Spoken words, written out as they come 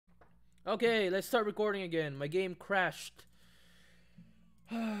Okay, let's start recording again. My game crashed.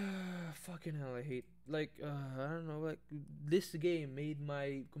 Fucking hell, I hate. I don't know, this game made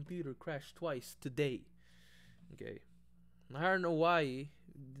my computer crash twice today. Okay. I don't know why.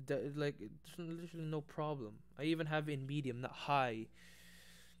 There's literally no problem. I even have it in medium, not high.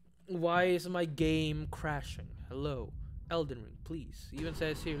 Why is my game crashing? Hello. Elden Ring, please. Even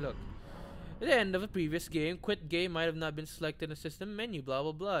says here, look. At the end of a previous game, quit game might have not been selected in the system menu, blah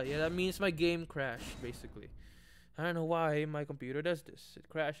blah blah. Yeah, that means my game crashed, basically. I don't know why my computer does this. It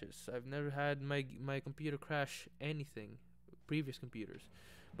crashes. I've never had my computer crash anything, previous computers.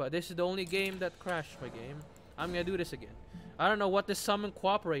 But this is the only game that crashed my game. I'm gonna do this again. I don't know what this summon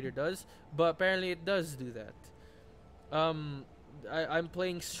cooperator does, but apparently it does do that. I'm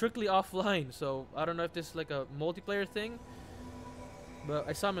playing strictly offline, so I don't know if this is like a multiplayer thing. But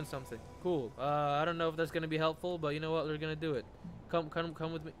I summoned something. Cool. I don't know if that's gonna be helpful, but you know what? We're gonna do it. Come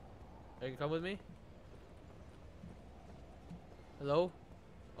with me. Are you come with me? Hello?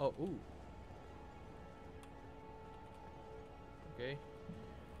 Oh, ooh. Okay.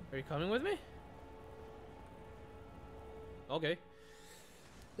 Are you coming with me? Okay.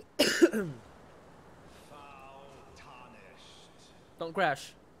 Don't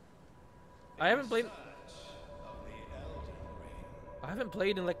crash. I haven't played. I haven't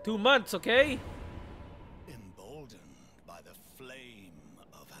played in like 2 months. Okay. Emboldened by the flame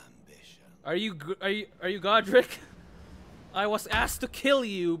of ambition. Are you Godric? I was asked to kill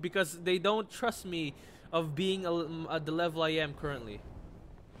you because they don't trust me of being at the level I am currently.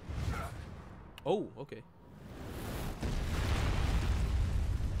 Oh, okay.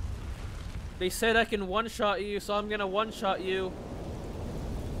 They said I can one-shot you, so I'm gonna one-shot you.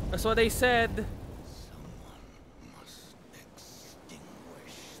 That's what they said. Someone must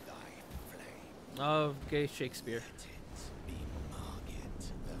extinguish thy flame. Okay, Shakespeare. Let it be Margit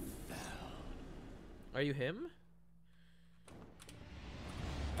the Fell. Are you him?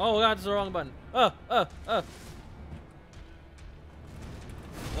 Oh god, it's the wrong button.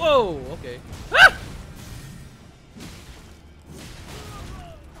 Whoa, okay. Ah!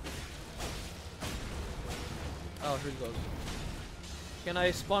 Oh, here it goes. Can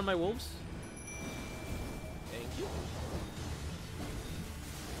I spawn my wolves? Thank you.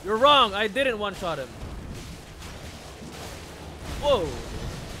 You're wrong, I didn't one-shot him. Whoa.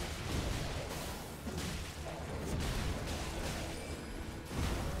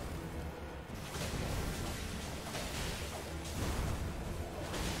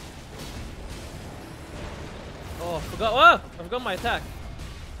 Oh, I forgot my attack.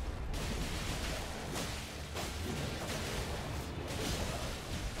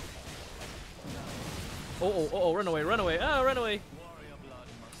 Oh, run away, run away. Ah, run away. Warrior blood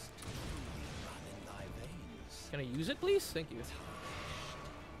must truly run in thy veins. Can I use it, please? Thank you.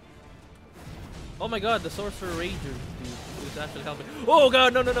 Oh my god, the Sorcerer Ranger dude is actually helping. Oh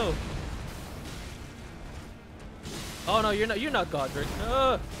god, no, no, no. Oh no, you're not Godric.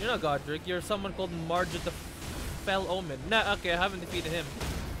 You're not Godric. You're someone called Margit the Fell Omen. Nah, okay, I haven't defeated him.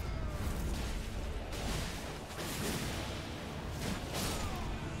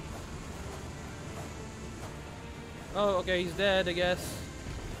 Oh, okay, he's dead, I guess.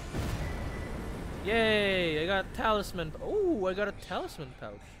 Yay, I got a talisman. Oh, I got a talisman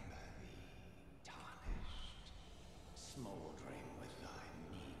pouch. Smoldering with thy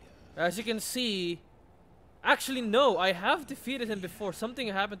meager. As you can see, actually no, I have defeated him before. Something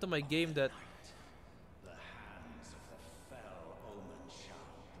happened to my game that The hands of the fell omen shall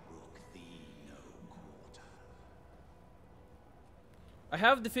brook thee no quarter. I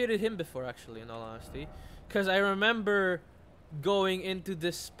have defeated him before, actually, in all honesty. Because I remember going into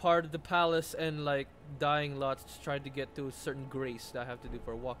this part of the palace and, like, dying lots to try to get to a certain grace that I have to do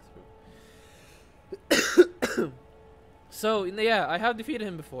for a walkthrough. So, yeah, I have defeated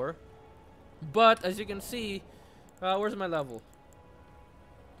him before. But, as you can see, where's my level?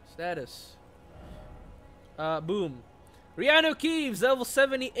 Status. Boom. Riano Keeves, level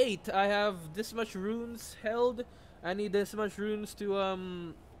 78. I have this much runes held. I need this much runes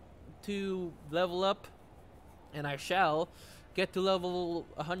to level up. And I shall get to level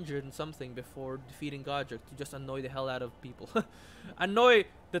 100 and something before defeating Godric to just annoy the hell out of people. Annoy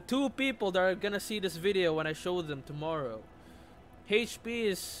the 2 people that are gonna see this video when I show them tomorrow. HP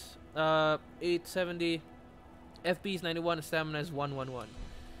is 870, FP is 91, and stamina is 111.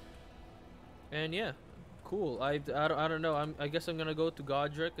 And yeah, cool. I don't know. I guess I'm gonna go to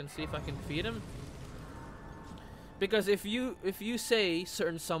Godric and see if I can defeat him. Because if you say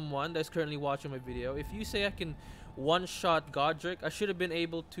certain someone that's currently watching my video, if you say I can one-shot Godric, I should have been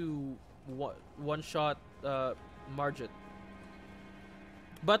able to one-shot Margit.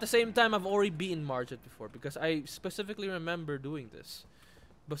 But at the same time, I've already beaten Margit before because I specifically remember doing this.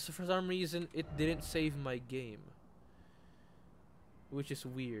 But for some reason, it didn't save my game. Which is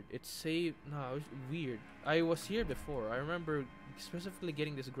weird. It saved... No, it's weird. I was here before. I remember specifically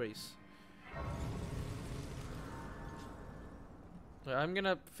getting this grace. I'm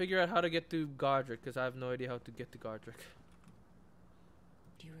gonna figure out how to get to Godric because I have no idea how to get to Godric.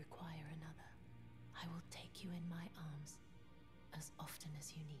 Do you require another? I will take you in my arms as often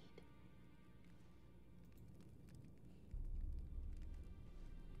as you need.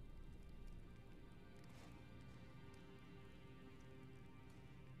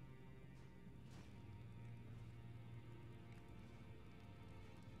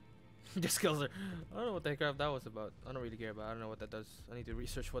 Just kills her. I don't know what the heck that was about. I don't really care about it. I don't know what that does. I need to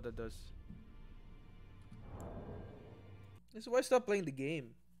research what that does. This is why I stopped playing the game.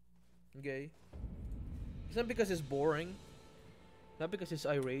 Okay? It's not because it's boring. Not because it's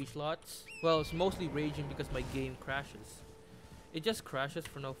I rage lots. Well, it's mostly raging because my game crashes. It just crashes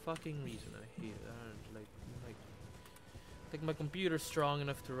for no fucking reason. I hate it. I don't like my computer's strong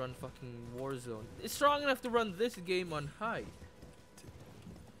enough to run fucking Warzone. It's strong enough to run this game on high.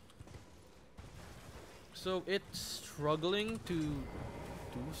 So it's struggling to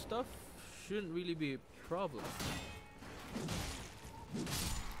do stuff shouldn't really be a problem. Like,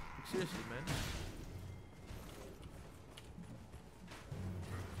 seriously, man.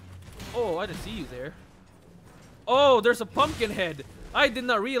 Oh, I didn't see you there. Oh, there's a pumpkin head. I did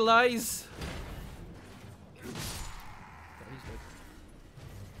not realize. Oh, he's dead.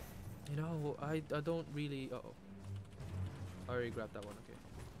 You know, I don't really. Uh-oh. I already grabbed that one. Okay.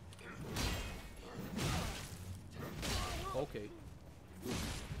 Okay.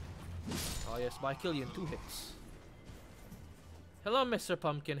 Oh yes, but I kill you in 2 hits. Hello, Mr.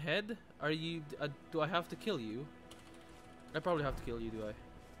 Pumpkinhead. Are you? Do I have to kill you? I probably have to kill you, do I?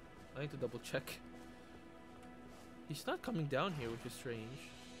 I need to double check. He's not coming down here, which is strange.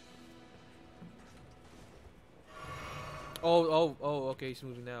 Oh, okay, he's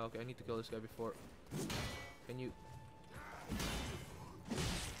moving now. Okay, I need to kill this guy before. Can you?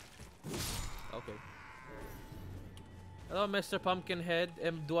 Okay. Hello, Mr. Pumpkinhead.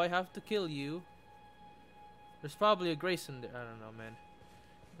 Do I have to kill you? There's probably a grace in there. I don't know, man.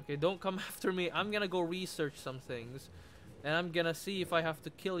 Okay, don't come after me. I'm gonna go research some things. And I'm gonna see if I have to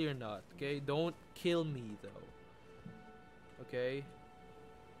kill you or not. Okay, don't kill me, though. Okay?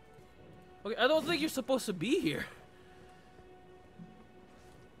 Okay, I don't think you're supposed to be here.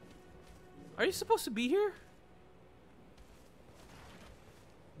 Are you supposed to be here?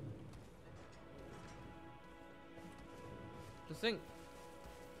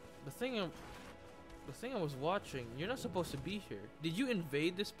 The thing I was watching, you're not supposed to be here. Did you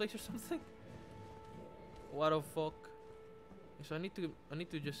invade this place or something? What the fuck? So I need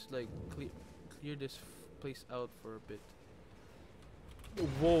to just like clear this place out for a bit.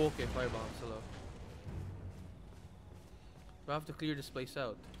 Whoa, okay, firebombs, hello. I have to clear this place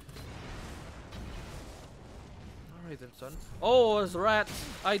out. Alright then, son. Oh, it's rats!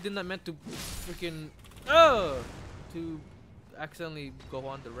 I did not meant to freaking to accidentally go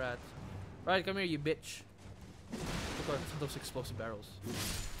on the rats. Right, come here, you bitch. Look at those explosive barrels.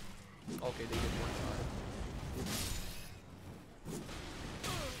 Okay, they get one shot.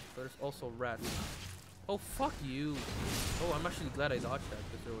 There's also rats. Oh, fuck you. Oh, I'm actually glad I dodged that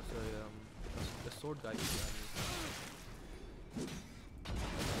because there was a sword guy behind me.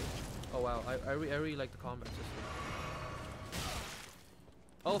 Oh wow, I really like the combat system.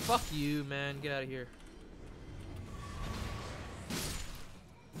 Oh, fuck you, man. Get out of here.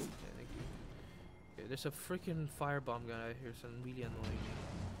 There's a freaking firebomb guy out here, so I'm really annoying me.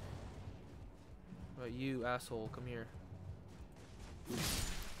 Right, you asshole, come here.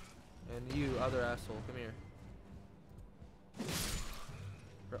 And you other asshole, come here.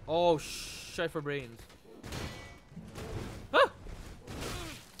 Oh, shit for brains. Ah!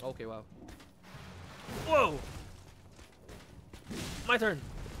 Okay, wow. Whoa! My turn.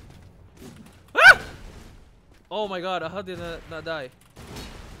 Ah! Oh my god, how did I not die?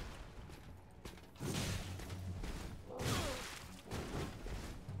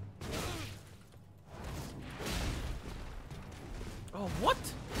 Oh, what?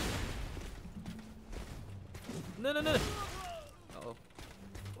 No, no, no. Uh-oh.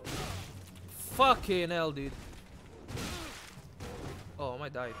 Fucking hell, dude. Oh, I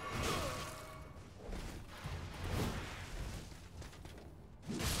might die.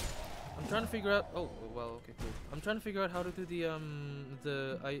 I'm trying to figure out. Oh, well, okay, cool. I'm trying to figure out how to do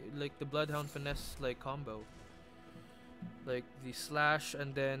the Bloodhound finesse like combo. Like the slash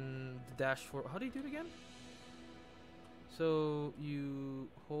and then the dash for. How do you do it again? So you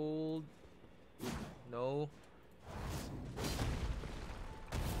hold. No.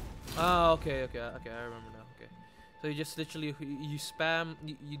 Ah, okay, okay, okay. I remember now. Okay. So you just literally you spam.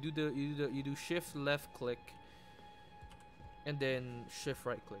 You do shift left click, and then shift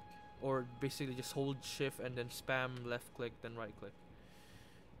right click, or basically just hold shift and then spam left click then right click.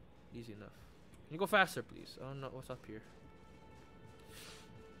 Easy enough. Can you go faster, please? Oh no, what's up here?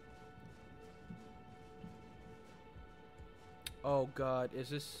 Oh god, is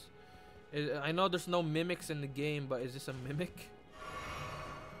this? I know there's no mimics in the game, but is this a mimic?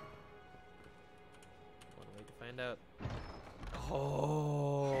 One way to find out.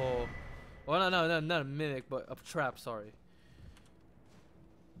 Oh. Well, no, not a mimic, but a trap. Sorry.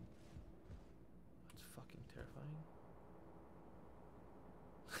 That's fucking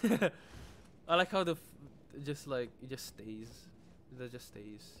terrifying. I like how just like it just stays. It just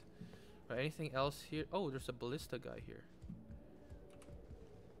stays. Right, anything else here? Oh, there's a ballista guy here.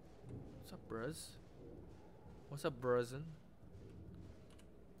 What's up, bruz? What's up, bruzin?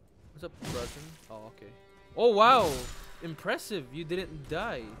 What's up, bruzin? Oh, okay. Oh, wow! Impressive! You didn't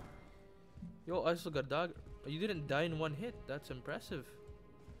die. Yo, I also got dog. You didn't die in one hit. That's impressive.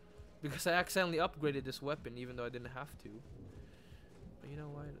 Because I accidentally upgraded this weapon, even though I didn't have to. But you know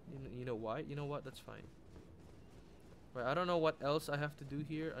why? You know why? You know what? That's fine. Right, I don't know what else I have to do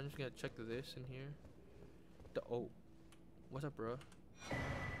here. I'm just gonna check this in here. Oh, what's up, bro?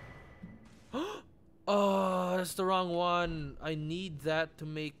 Oh, that's the wrong one. I need that to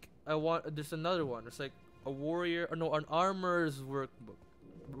make. There's another one. It's like a warrior, or no, an armor's workbook.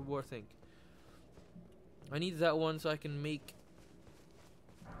 War thing. I need that one so I can make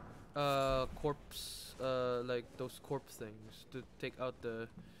corpse, like those corpse things to take out the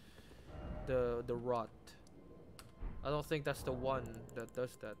rot. I don't think that's the one that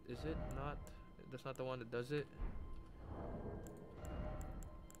does that. Is it not? That's not the one that does it.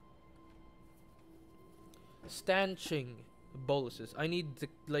 Stanching boluses. I need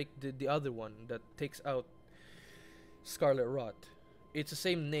the other one that takes out scarlet rot. It's the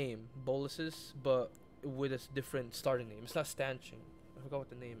same name, boluses, but with a different starting name. It's not stanching. I forgot what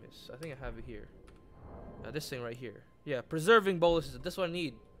the name is. I think I have it here. This thing right here. Yeah, preserving boluses. That's what I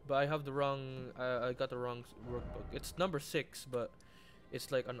need. But I have the wrong. I got the wrong workbook. It's number 6, but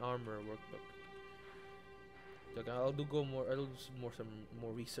it's like an armor workbook. Okay, I'll do some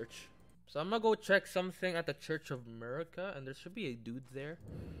more research. So I'm gonna go check something at the Church of America, and there should be a dude there.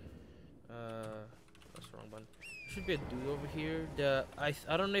 That's the wrong one. There should be a dude over here. I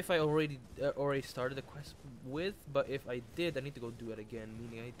don't know if I already started the quest with, but if I did, I need to go do it again.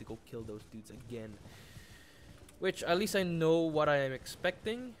 Meaning I need to go kill those dudes again. Which at least I know what I am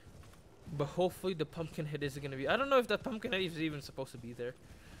expecting. But hopefully the pumpkin head isn't gonna be. I don't know if that pumpkin head is even supposed to be there.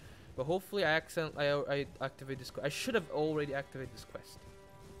 But hopefully I activate this. I should have already activated this quest.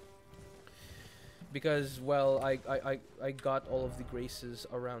 Because, well, I got all of the graces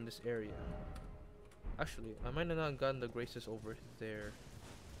around this area. Actually, I might have not gotten the graces over there.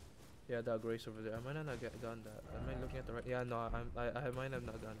 Yeah, that grace over there. I might not have gotten that. Am I looking at the right? Yeah, no, I might have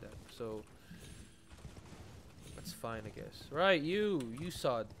not gotten that. So that's fine, I guess. Right, you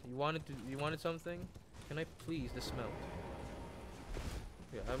sod. You wanted something? Can I please dismount?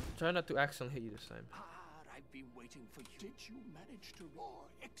 Yeah, I'm trying not to accidentally hit you this time. I've been waiting for you. Did you manage to roar?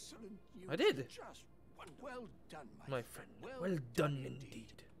 Excellent news. I did. Just wonderful. Well done, my friend. Well done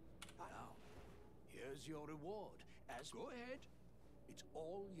indeed. Now, here's your reward. Go ahead. It's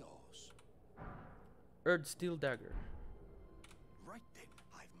all yours. Erd Steel Dagger. Right then,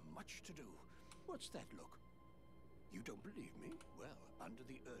 I've much to do. What's that look? You don't believe me? Well, under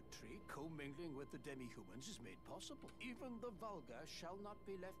the Erd tree, commingling with the demi-humans is made possible. Even the vulgar shall not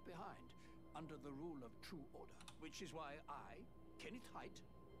be left behind, under the rule of true order. Which is why I, Kenneth Haight,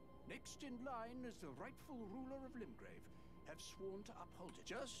 next in line as the rightful ruler of Limgrave, have sworn to uphold it.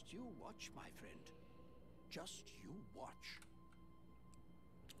 Just you watch, my friend. Just you watch.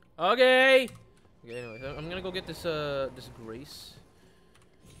 Okay. Okay. Anyway, I'm gonna go get this this grace.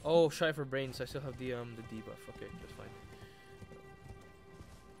 Oh, shy for brains. I still have the debuff. Okay, that's fine.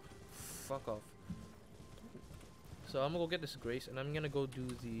 Fuck off. So I'm gonna go get this grace, and I'm gonna go do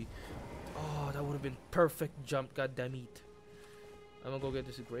the. Oh, that would have been perfect jump. God damn it. I'm gonna go get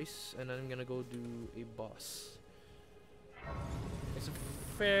this grace, and I'm gonna go do a boss. It's a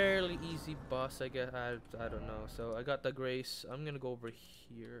fairly easy boss, I guess. I don't know. So I got the grace. I'm gonna go over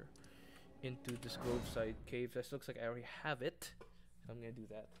here into this Groveside cave. This looks like I already have it. I'm gonna do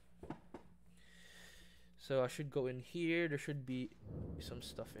that. So I should go in here. There should be some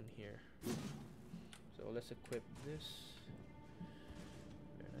stuff in here. So let's equip this.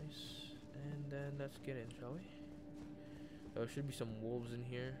 Very nice. And then let's get in, shall we? There should be some wolves in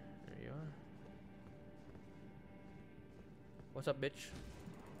here. There you are. What's up, bitch?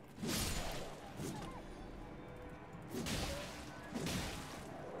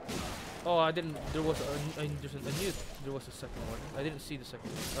 Oh, I didn't. There was a new. There was a second one. I didn't see the second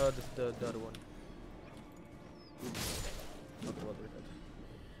one. The other one. Okay, well, we're good.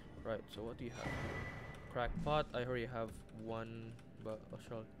 Right. So what do you have? Crackpot. I already have one, but I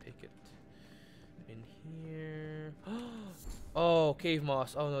shall take it. In here. Oh, cave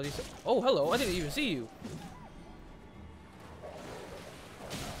moss. Oh no, these. Oh, hello. I didn't even see you.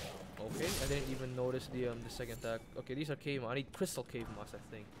 Okay, I didn't even notice the second attack. Okay, these are cave moss. I need crystal cave moss, I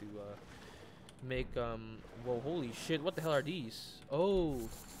think, to make whoa, holy shit! What the hell are these? Oh,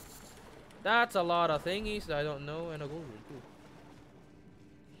 that's a lot of thingies that I don't know, and a gold ring too.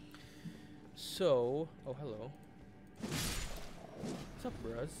 So, oh hello. What's up,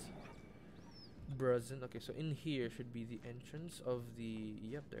 bruz? Bruzzin. Okay, so in here should be the entrance of the.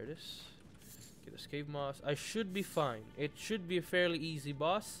 Yep, there it is. Okay, this cave moss. I should be fine. It should be a fairly easy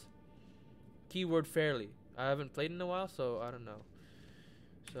boss. Keyword fairly. I haven't played in a while, so I don't know.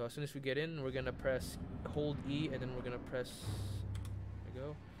 So as soon as we get in, we're gonna press hold E, and then we're gonna press. There we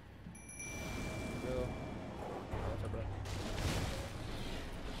go. There we go. What's up, bro?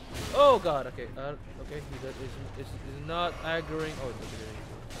 Oh god. Okay. Okay. Is not aggroing. Oh, it's okay.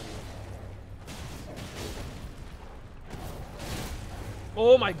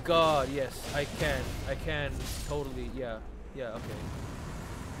 Oh my god. Yes, I can. I can totally. Yeah. Yeah. Okay.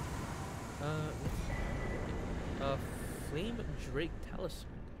 Flame Drake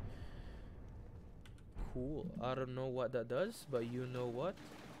Talisman. Cool. I don't know what that does, but you know what?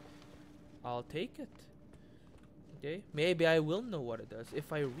 I'll take it. Okay. Maybe I will know what it does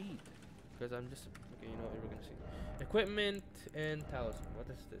if I read. Because I'm just... Okay, you know what? We're gonna see. Equipment and Talisman. What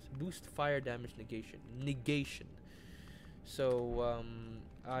is this? Boost fire damage negation. Negation. So,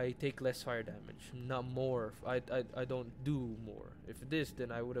 I take less fire damage, not more. I don't do more. If this,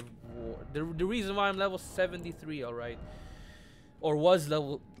 then I would have. The reason why I'm level 73, all right, or was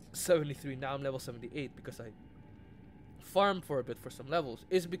level 73. Now I'm level 78 because I farmed for a bit for some levels.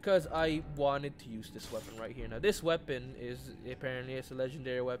 Is because I wanted to use this weapon right here. Now this weapon is apparently it's a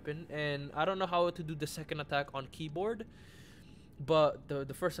legendary weapon, and I don't know how to do the second attack on keyboard. But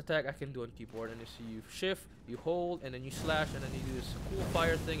the first attack I can do on keyboard, and it's you shift, you hold, and then you slash, and then you do this cool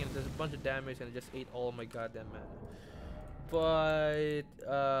fire thing, and it does a bunch of damage, and it just ate all my goddamn mana. But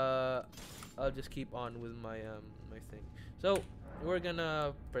I'll just keep on with my my thing. So we're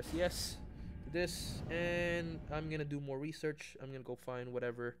gonna press yes to this, and I'm gonna do more research. I'm gonna go find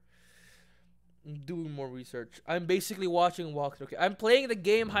whatever. I'm doing more research. I'm basically watching walkthrough. Okay, I'm playing the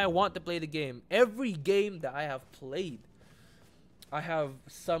game how I want to play the game. Every game that I have played, I have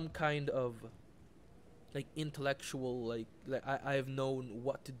some kind of like intellectual like I've known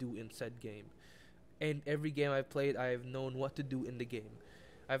what to do in said game, and every game I've played I've known what to do in the game.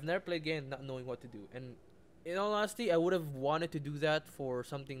 I've never played a game not knowing what to do, and in all honesty I would have wanted to do that for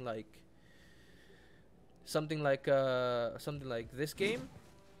something like this game.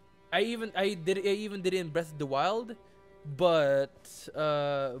 I even did it in Breath of the Wild, but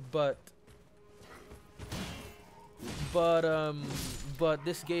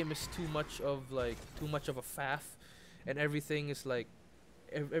this game is too much of a faff, and everything is like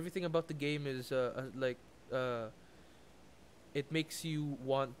everything about the game is it makes you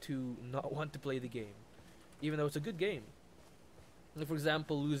want to not want to play the game, even though it's a good game. Like, for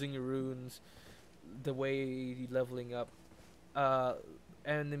example, losing your runes, the way leveling up,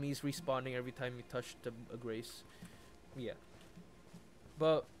 enemies respawning every time you touch a grace. Yeah,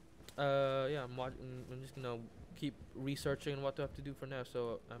 but yeah, I'm just gonna keep researching what I have to do for now.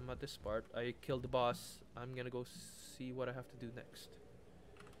 So I'm at this part. I killed the boss. I'm gonna go see what I have to do next.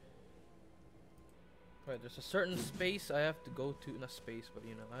 Right, there's a certain space I have to go to. Not space, but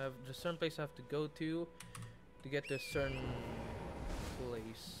you know, I have just a certain place I have to go to get to a certain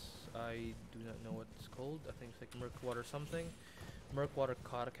place. I do not know what it's called. I think it's like Murkwater something. Murkwater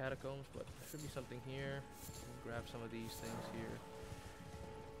Catacombs, but there should be something here. Grab some of these things here.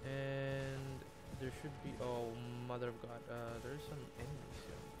 And there should be, oh mother of god, there's some enemies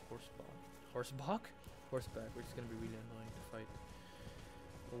here. Horseback, which is gonna be really annoying to fight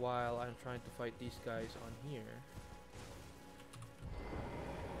while I'm trying to fight these guys on here.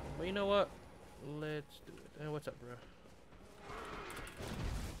 But you know what? Let's do it. Hey, what's up, bro?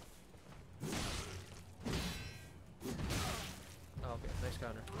 Oh, okay, nice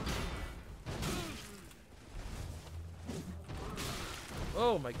counter.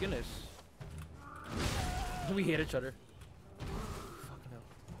 Oh my goodness. We hit each other. Fucking hell.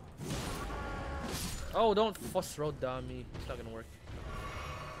 Oh, don't fuss road down me. It's not gonna work.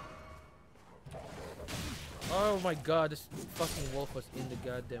 Oh my god, this fucking wolf was in the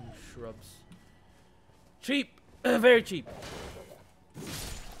goddamn shrubs. Cheap! Very cheap.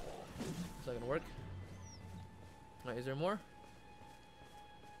 It's not gonna work. Alright, is there more?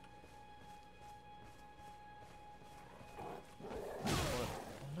 What?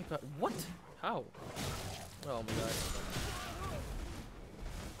 Oh my god, what? How? Oh my god.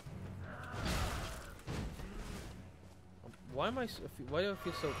 Why am I so, why do I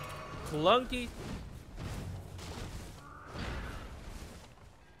feel so clunky?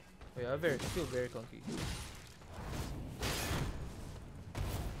 Oh yeah, I feel very clunky.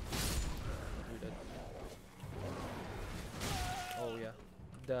 You're dead. Oh yeah,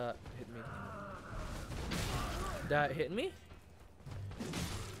 that hit me. That hit me?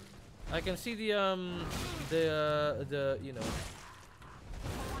 I can see the you know.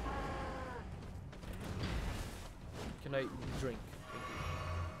 Can I drink?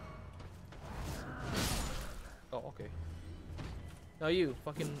 Oh, okay. Now you,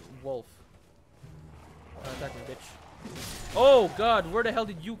 fucking wolf. Attack me, bitch. Oh god, where the hell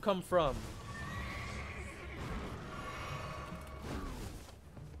did you come from?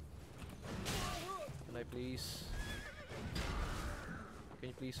 Can I please? Can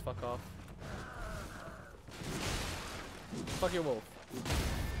you please fuck off? Fuck your wolf.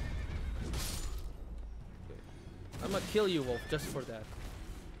 Okay. I'm gonna kill you, wolf, just for that.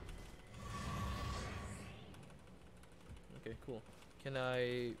 Okay, cool. Can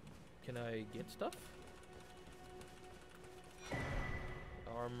I get stuff?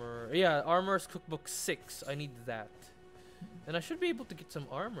 Armor. Yeah, Armor's Cookbook 6. I need that. And I should be able to get some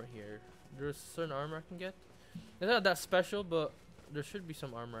armor here. There's certain armor I can get. It's not that special, but there should be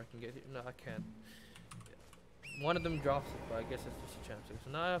some armor I can get here. No, I can't. One of them drops it, but I guess it's just a chance. So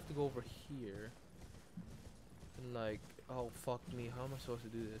now I have to go over here. And like, oh fuck me, how am I supposed to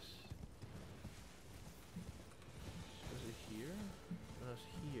do this? Is it here? No, it's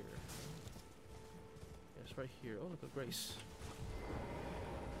here. Yeah, it's right here. Oh, look at Grace.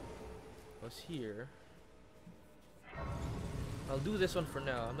 Was here. I'll do this one for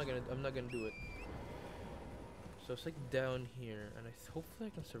now. I'm not gonna do it. So it's like down here, and hopefully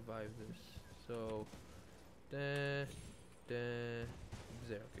I can survive this. So, there. Okay,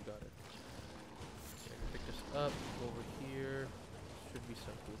 got it. Okay, I can pick this up. Go over here. Should be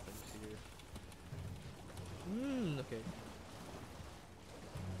some cool things here. Okay.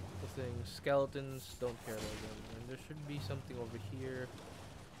 The things, skeletons. Don't care about them. And there should be something over here.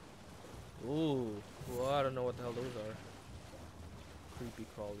 Ooh, well, I don't know what the hell those are. Creepy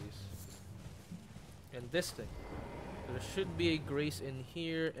crawlies. And this thing. So there should be a Grace in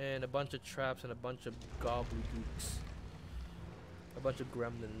here, and a bunch of traps, and a bunch of gobbledygooks. A bunch of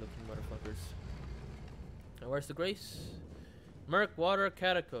gremlin-looking motherfuckers. Now where's the Grace? Murkwater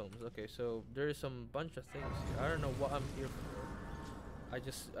Catacombs. Okay, so there is some bunch of things here. I don't know what I'm here for.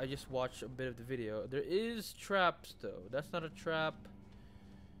 I just watched a bit of the video. There is traps though. That's not a trap.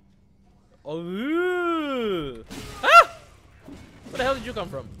 Oh, ah! Where the hell did you come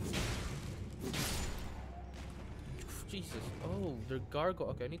from? Jesus. Oh, they're gargoyle.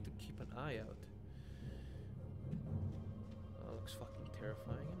 Okay, I need to keep an eye out. That looks fucking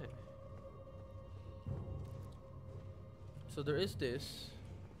terrifying, isn't it? So there is this.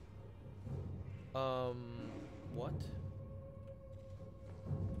 What?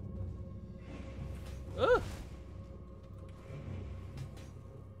 Ah!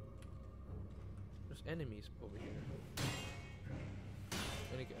 Enemies over here.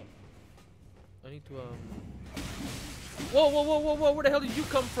 I need to Whoa, where the hell did you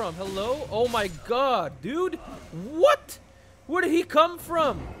come from? Hello? Oh my god, dude! What? Where did he come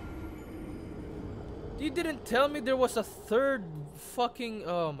from? You didn't tell me there was a third fucking,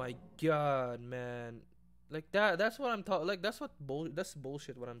 oh my god, man. Like that's what I'm talking, like that's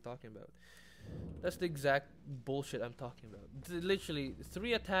bullshit what I'm talking about. That's the exact bullshit I'm talking about. Literally,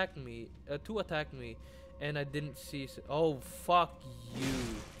 2 attacked me, and I didn't see. Oh, fuck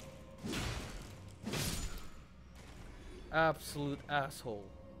you. Absolute asshole.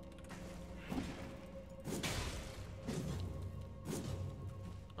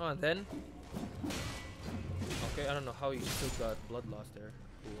 Oh, and then. Okay, I don't know how you still got blood loss there.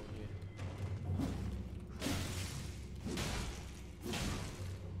 Cool on you.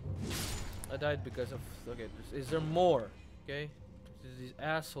 I died because of, okay, is there more? Okay, these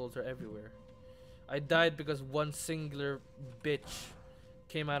assholes are everywhere. I died because one singular bitch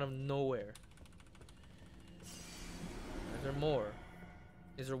came out of nowhere. Is there more?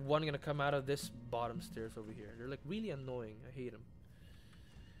 Is there one gonna come out of this bottom stairs over here? They're like really annoying. I hate them.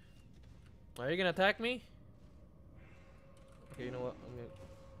 Are you gonna attack me? Okay, you know what? I'm gonna...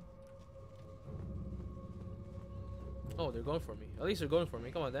 Oh, they're going for me. At least they're going for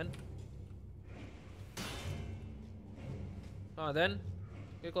me. Come on, then. Come on, then.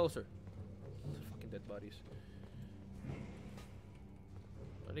 Get closer. Fucking dead bodies.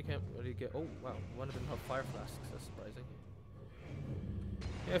 What do you get? Oh, wow. One of them have fire flasks. That's surprising.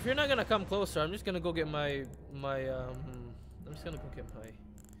 Yeah, if you're not gonna come closer, I'm just gonna go get I'm just gonna go get my...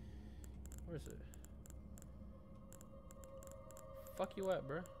 Where is it? Fuck you at,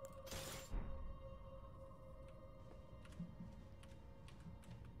 bruh.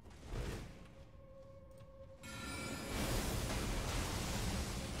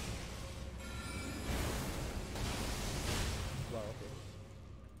 Wow, okay.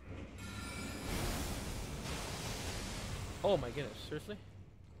 Oh my goodness, seriously?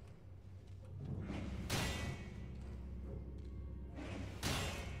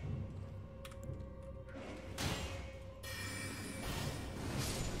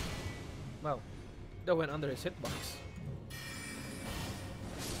 Wow, that went under his hitbox.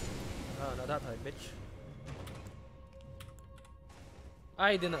 Oh, not that time, bitch.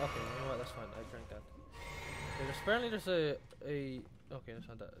 I didn't. Okay, you know what? That's fine. I drank that. There's apparently a. Okay, that's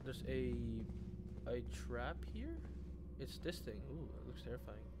not that. There's a trap here. It's this thing. Ooh, it looks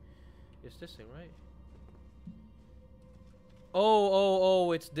terrifying. It's this thing, right?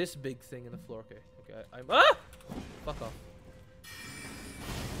 Oh! It's this big thing in the floor. Okay. I'm. Ah! Fuck off.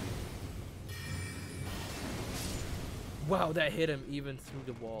 Wow, that hit him even through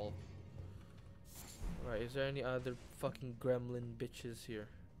the wall. Alright, is there any other fucking gremlin bitches here?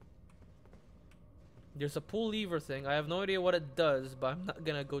 There's a pull lever thing. I have no idea what it does, but I'm not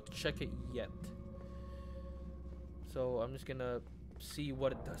gonna go check it yet. So I'm just gonna see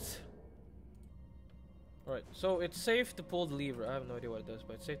what it does. Alright, so it's safe to pull the lever. I have no idea what it does,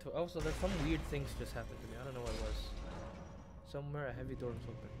 but it's safe to... Also, there's some weird things just happened to me. I don't know what it was. Somewhere a heavy door was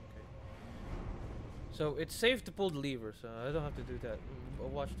open. So it's safe to pull the lever, so I don't have to do that. I'll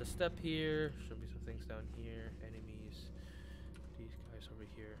watch the step here. Should be some things down here. Enemies. These guys over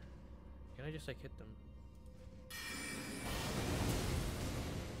here. Can I just like hit them?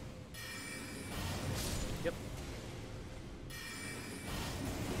 Yep.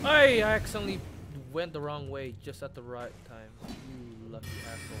 I accidentally went the wrong way just at the right time. You lucky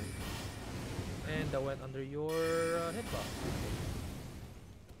asshole. And I went under your hitbox.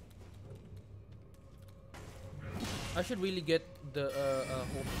 I should really get the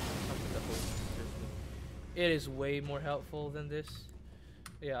home, something that homes. It is way more helpful than this.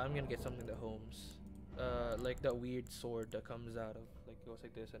 Yeah, I'm gonna get something that homes. Like that weird sword that comes out of, like, goes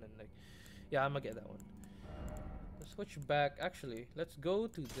like this and then like, yeah, I'm gonna get that one. Let's switch back. Actually, let's go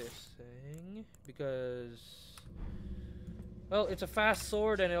to this thing because, well, it's a fast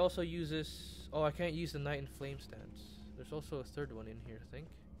sword and it also uses. Oh, I can't use the Knight in Flame stance. There's also a third one in here, I think.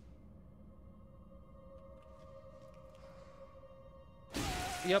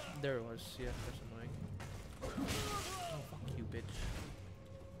 Yep, there it was. Yeah, that's annoying. Oh, fuck you, bitch.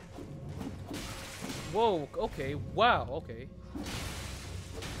 Whoa, okay, wow, okay.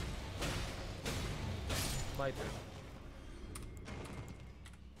 My turn.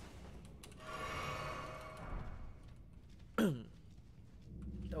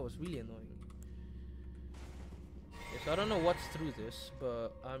 That was really annoying. Yes, I don't know what's through this,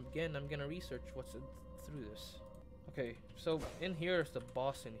 but I'm gonna research what's through this. Okay, so in here is the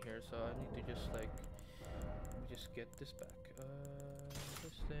boss in here, so I need to just like just get this back.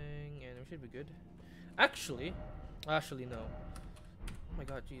 This thing, and we should be good. Actually no. Oh my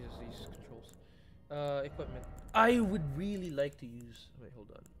god, Jesus, these controls. Equipment. I would really like to use. Wait,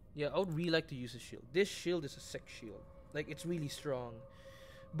 hold on. Yeah, I would really like to use a shield. This shield is a sick shield. Like, it's really strong,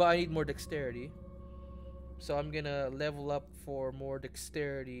 but I need more dexterity. So I'm gonna level up for more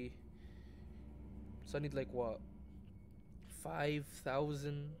dexterity. So I need like what?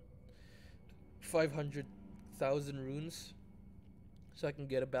 500,000 runes, so I can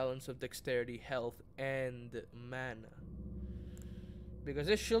get a balance of dexterity, health, and mana. Because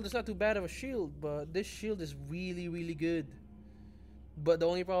this shield is not too bad of a shield, but this shield is really, really good. But the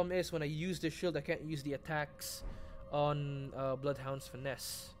only problem is when I use this shield, I can't use the attacks on Bloodhound's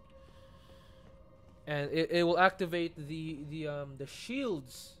Finesse, and it will activate the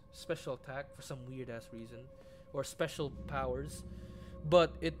shield's special attack for some weird ass reason. Or special powers,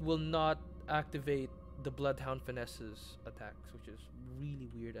 but it will not activate the Bloodhound Finesse's attacks, which is really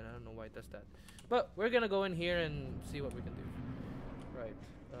weird, and I don't know why it does that. But we're gonna go in here and see what we can do. Right.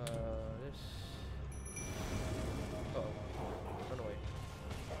 This. Uh oh. Run away.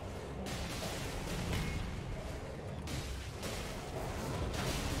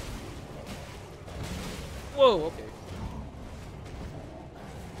 Whoa, okay.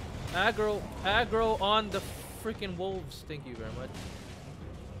 Aggro on the freaking wolves. Thank you very much.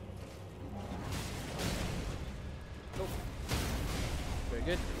 Oh. Very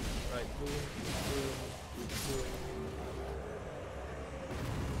good. Right, boom, boom, boom.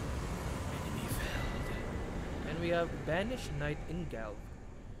 Enemy felled. And we have Banished Knight in Galv.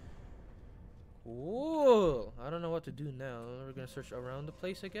 Whoa! I don't know what to do now. We're gonna search around the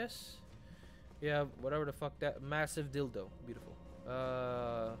place, I guess. Yeah, whatever the fuck that massive dildo. Beautiful.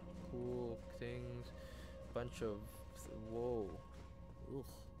 Cool things. Bunch of whoa. Ugh.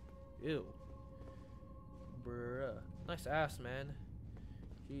 Ew. Bruh. Nice ass, man.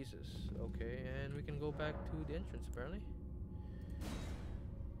 Jesus. Okay, and we can go back to the entrance apparently.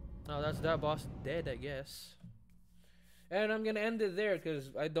 Oh, that's that boss dead, I guess. And I'm gonna end it there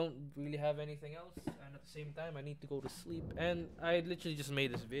because I don't really have anything else, and at the same time I need to go to sleep. And I literally just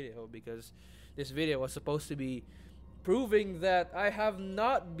made this video because this video was supposed to be proving that I have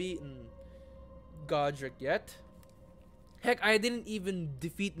not beaten Godric yet. Heck, I didn't even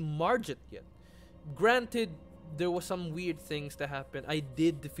defeat Margit yet. Granted, there was some weird things that happened. I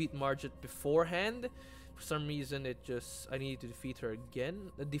did defeat Margit beforehand. For some reason, I needed to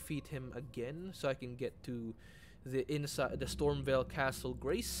defeat him again, so I can get to the Stormveil Castle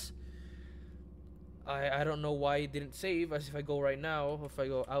Grace. I don't know why it didn't save. As if I go right now, if I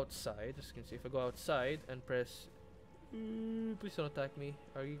go outside, as you can see, if I go outside and press, please don't attack me.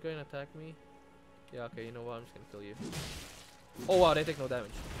 Are you going to attack me? Yeah, okay. You know what? I'm just gonna kill you. Oh wow, they take no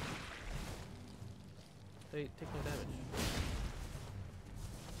damage. They take no damage.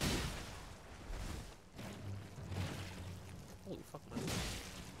 Holy fuck, man.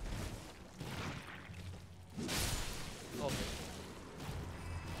 Okay.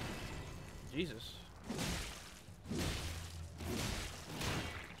 Jesus.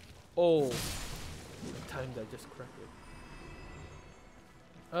 Oh. The time that just correctly.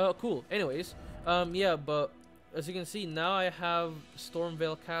 Cool. Anyways, yeah, but as you can see, now I have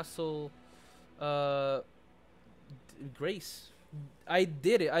Stormveil Castle, Grace. I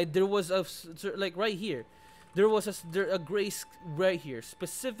did it. There was like right here. There was a Grace right here,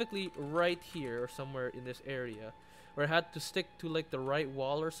 specifically right here or somewhere in this area, where I had to stick to like the right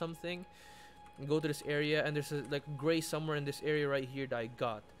wall or something, and go to this area, and there's a like Grace somewhere in this area right here that I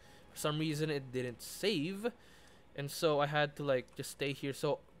got. For some reason, it didn't save, and so I had to like just stay here.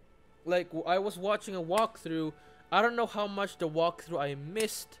 So, like I was watching a walkthrough. I don't know how much the walkthrough I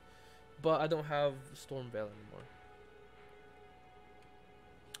missed, but I don't have Stormveil anymore.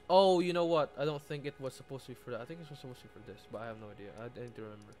 Oh, you know what? I don't think it was supposed to be for that. I think it was supposed to be for this, but I have no idea. I need to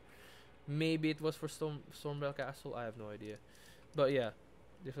remember. Maybe it was for Stormveil Castle. I have no idea. But yeah,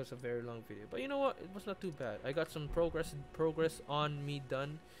 this was a very long video. But you know what? It was not too bad. I got some progress on me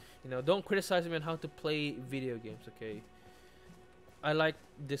done. You know, don't criticize me on how to play video games, okay? I like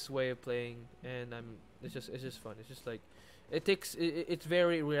this way of playing, and it's just fun. It's just like it's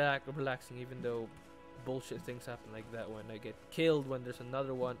very relaxing, even though bullshit things happen like that when I get killed, when there's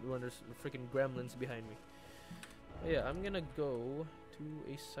another one, when there's freaking gremlins behind me. But yeah, I'm gonna go to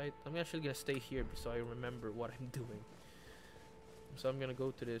a site. I'm actually gonna stay here so I remember what I'm doing. So I'm gonna go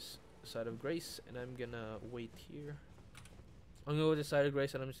to this side of Grace, and I'm gonna wait here. I'm gonna go to the side of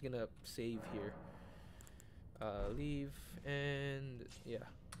Grace, and I'm just gonna save here. Leave, and yeah,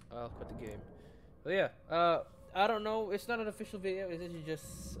 I'll quit the game. But yeah, I don't know. It's not an official video. It's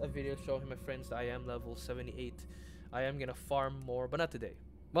just a video showing my friends that I am level 78. I am gonna farm more, but not today.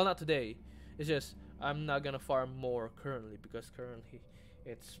 Well, not today. It's just I'm not gonna farm more currently because currently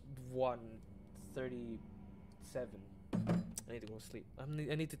it's 1:37. I need to go to sleep. I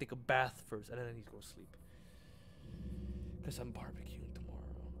need to take a bath first, and then I need to go to sleep because I'm barbecuing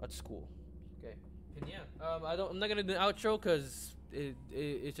tomorrow at school. Okay. And yeah, I'm not gonna do an outro because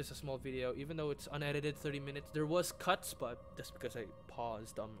it's just a small video. Even though it's unedited, 30 minutes. There was cuts, but that's because I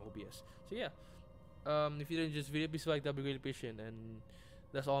paused on OBS. So yeah, if you didn't just video, please like that, be really patient, and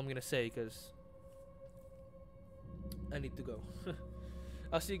that's all I'm gonna say because I need to go.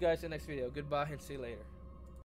 I'll see you guys in the next video. Goodbye and see you later.